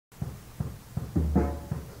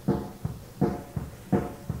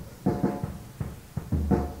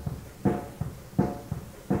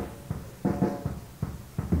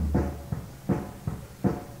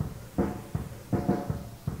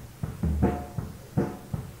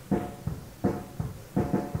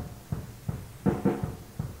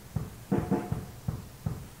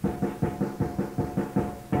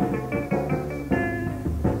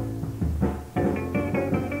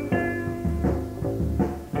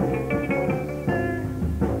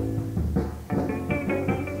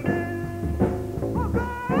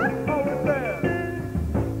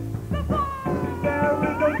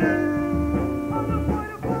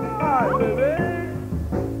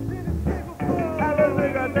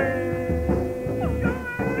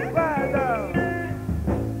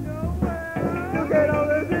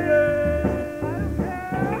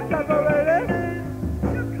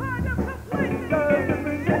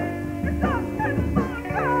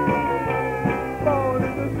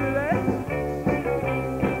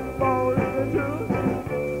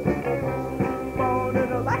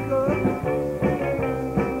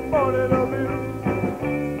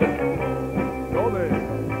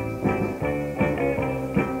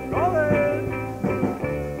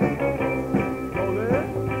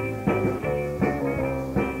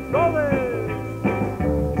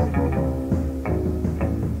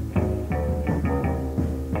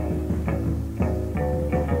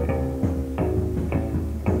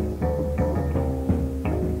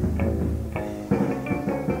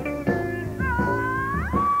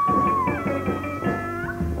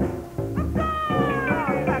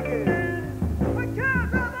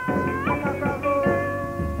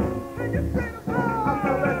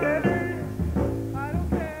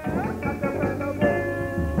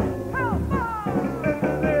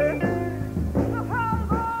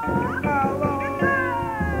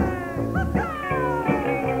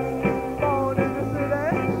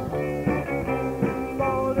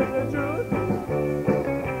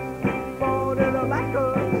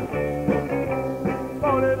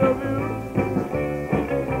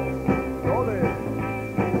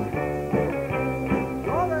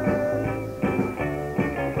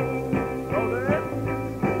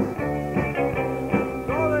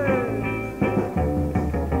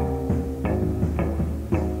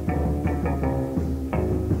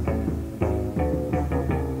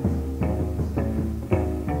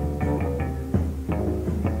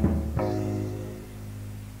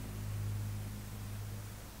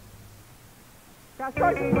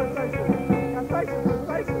Castration frustration. Castration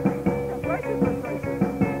frustration. Castration frustration.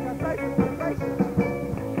 Castration frustration.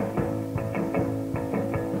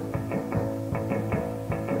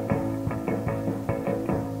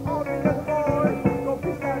 All the other boys go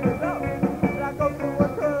piece that it up. And I go to a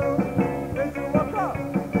club, into a club.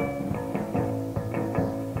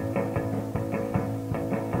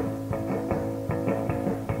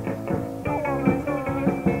 I want my son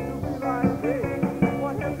to be like me.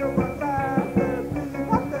 Want him to run fast and be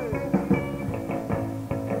what they.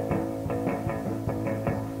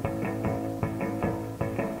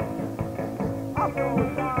 I'm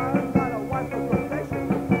so tired, got a wife for frustration.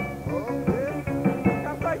 Oh, yeah.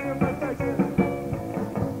 Castration frustration.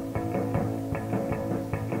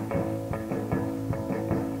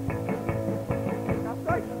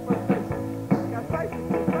 Castration frustration. Castration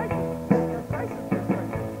frustration. Castration frustration.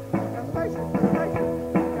 Castration frustration.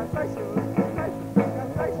 Castration frustration.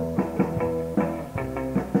 Castration frustration.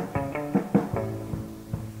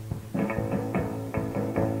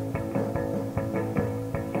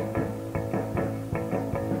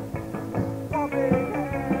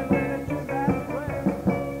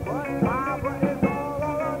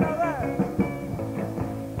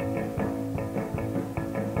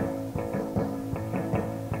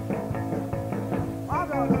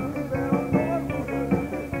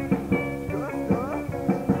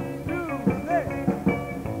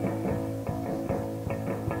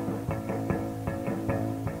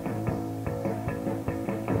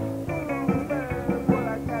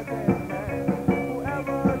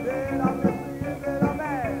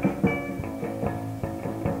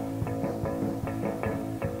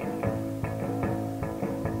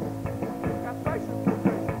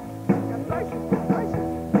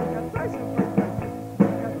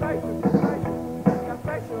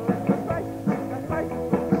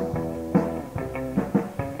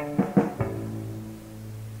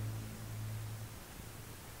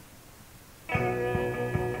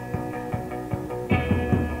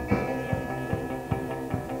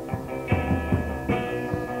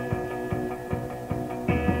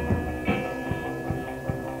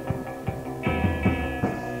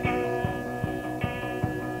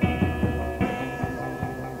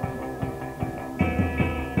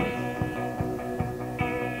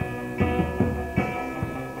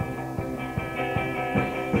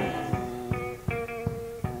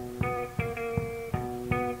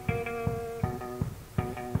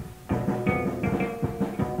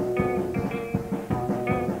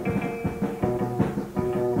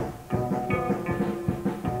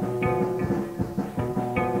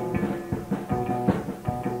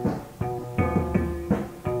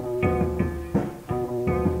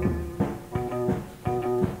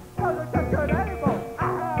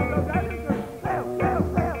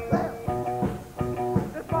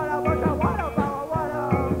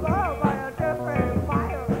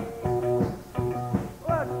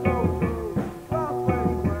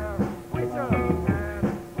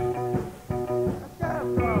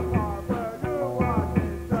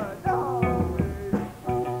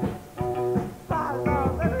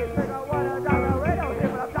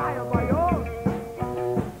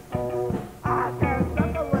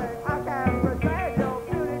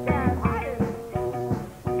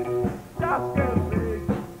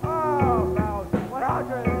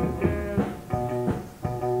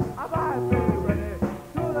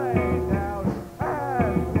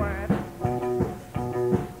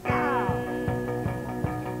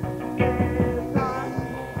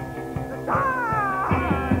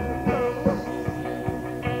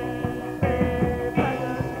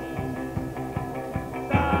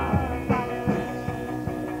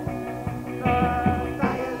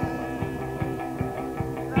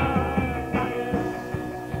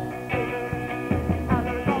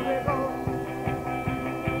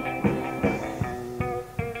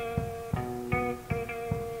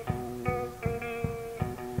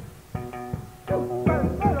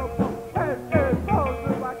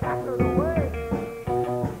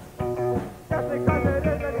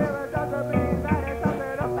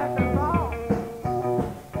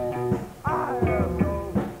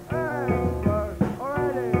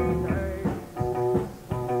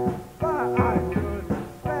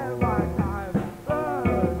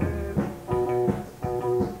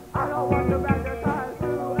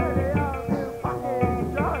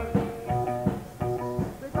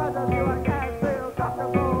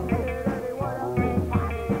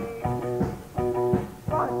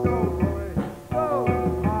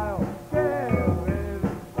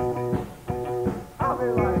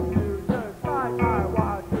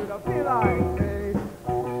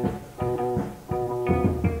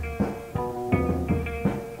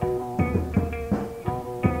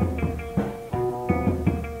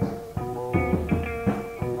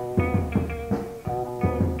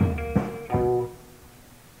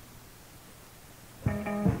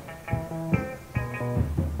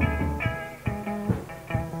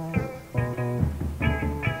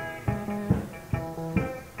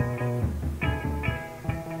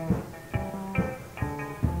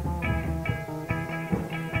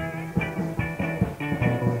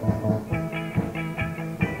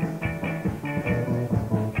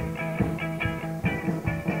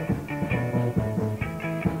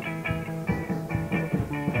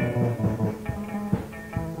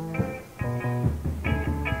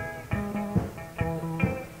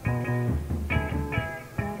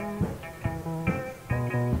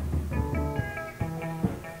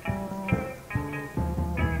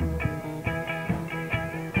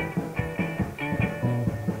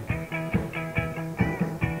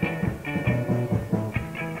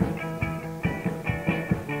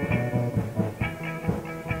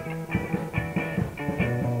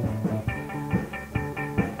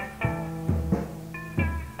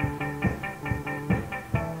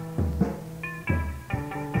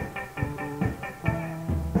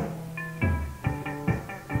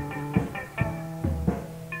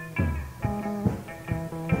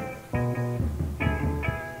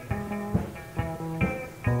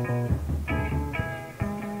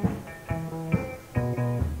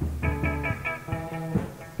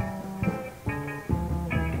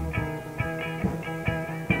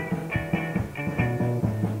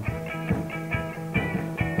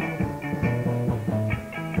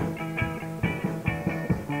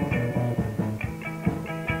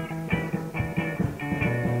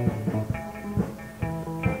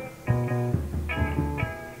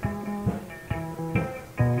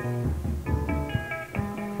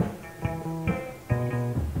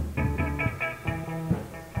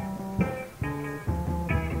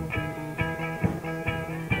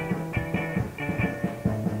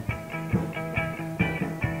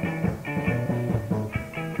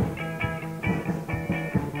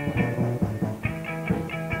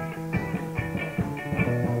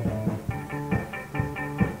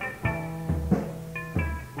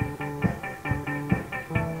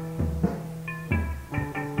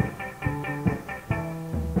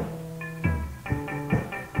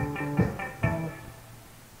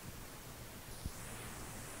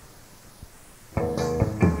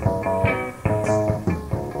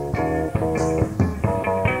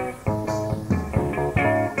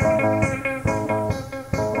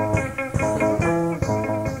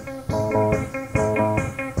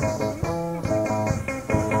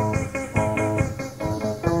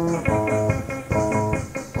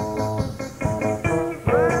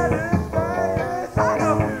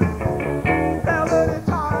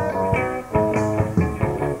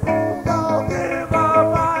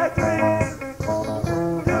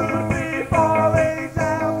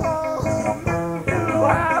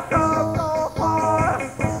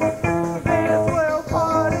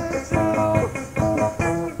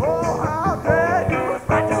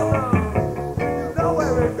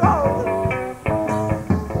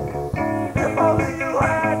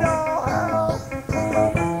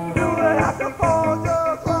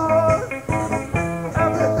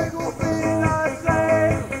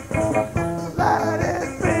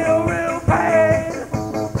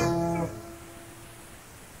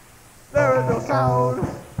 There is no sound,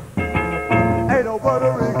 ain't no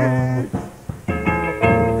buttery key.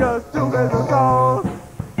 Just two bits of salt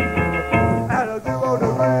and a 0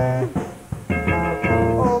 degree.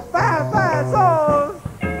 Oh, fast, fast songs,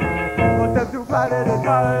 but them two flat at a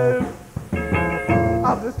time.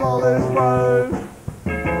 I'm the smallest one,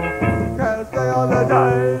 can't stay on the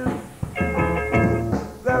dime.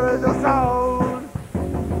 There is no sound,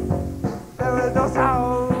 there is no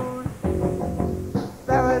sound,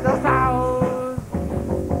 there is no sound,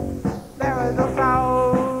 there is no sound.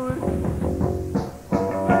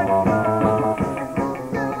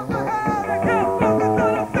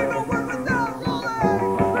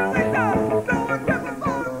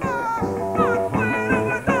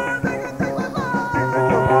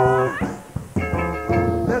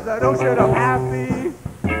 There's an ocean of happy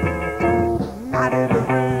 90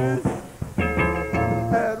 degrees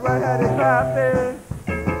and red-headed crafty.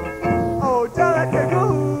 Oh, delicate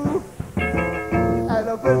glue and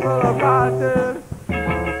a fistful of cotton.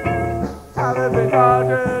 Time has been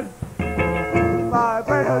charged, my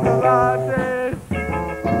brain is dilated.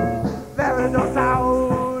 There is no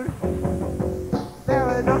sound, there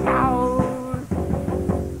is no sound,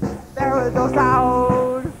 there is no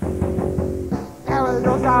sound, there is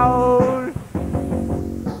no sound.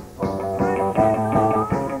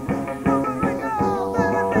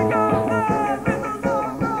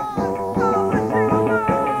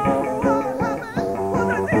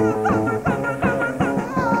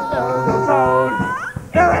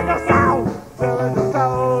 There is no sound, there is no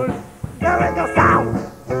sound, there is no sound,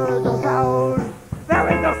 there is no sound, there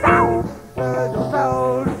is no sound, there is no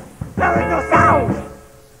sound, there is no sound.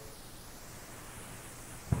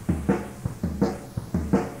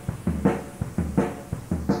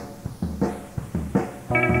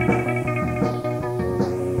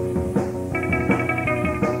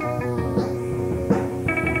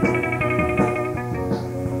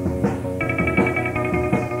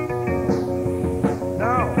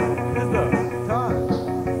 Now is the time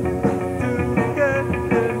to get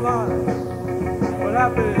in line. What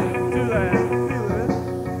happened to that feeling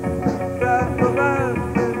that the man's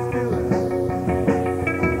been stealing?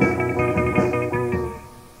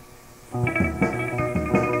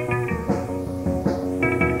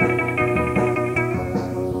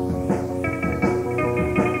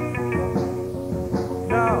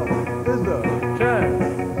 Now is the chance,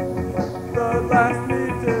 the last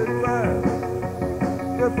needed glance.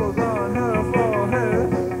 Ripples on her forehead,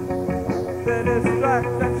 then it's like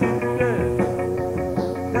that she's dead.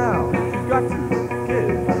 Now she's got two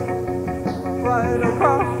kids flying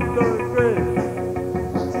across the grid.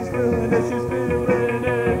 She's feeling it, she's feeling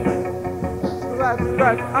it.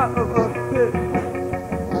 Scratch out of a pit.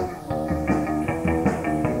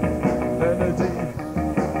 Energy,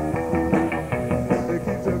 it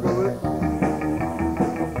keeps her going.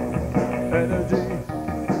 Energy,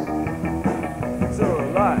 it's her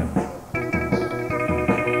alive.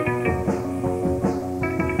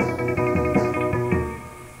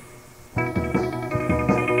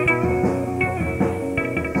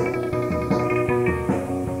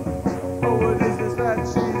 Oh, what is this that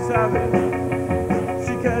she's having?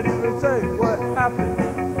 She can't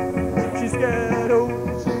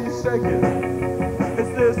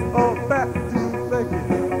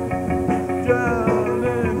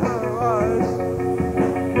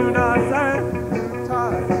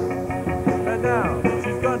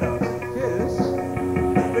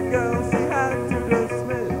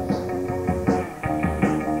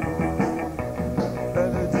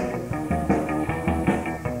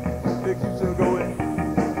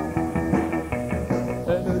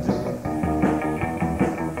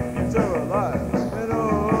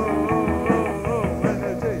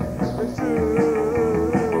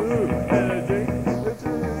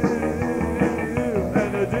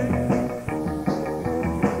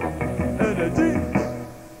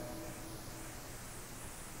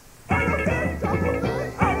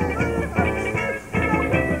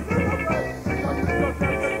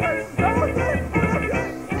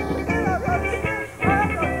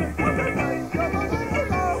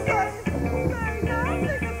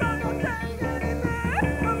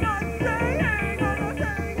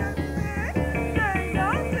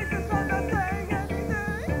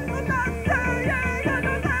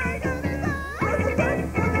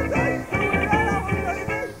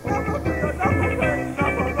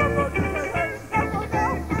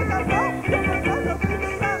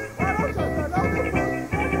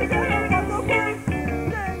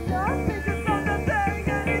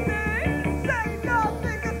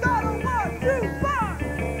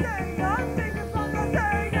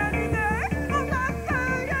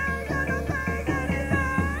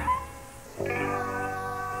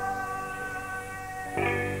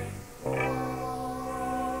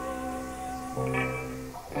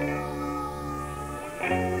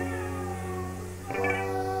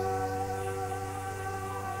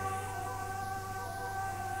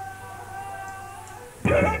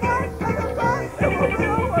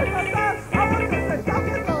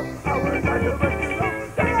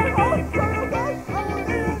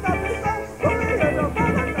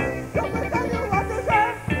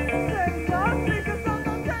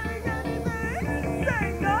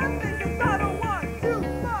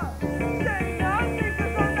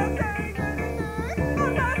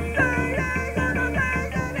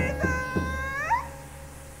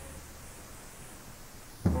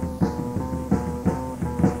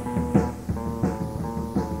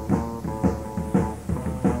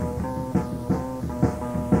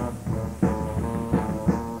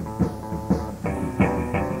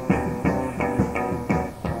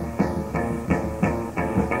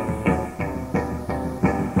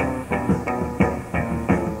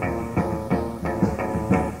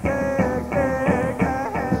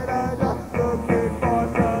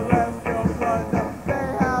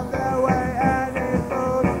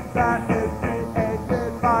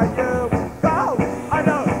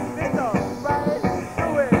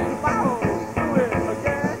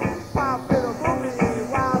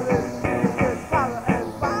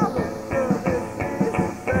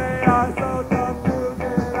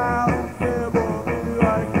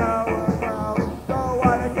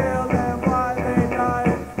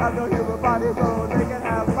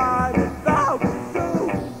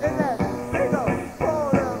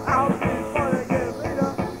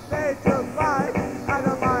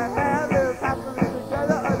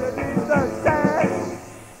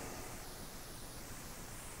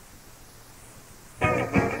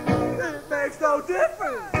It makes no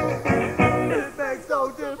difference. It makes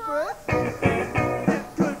no difference.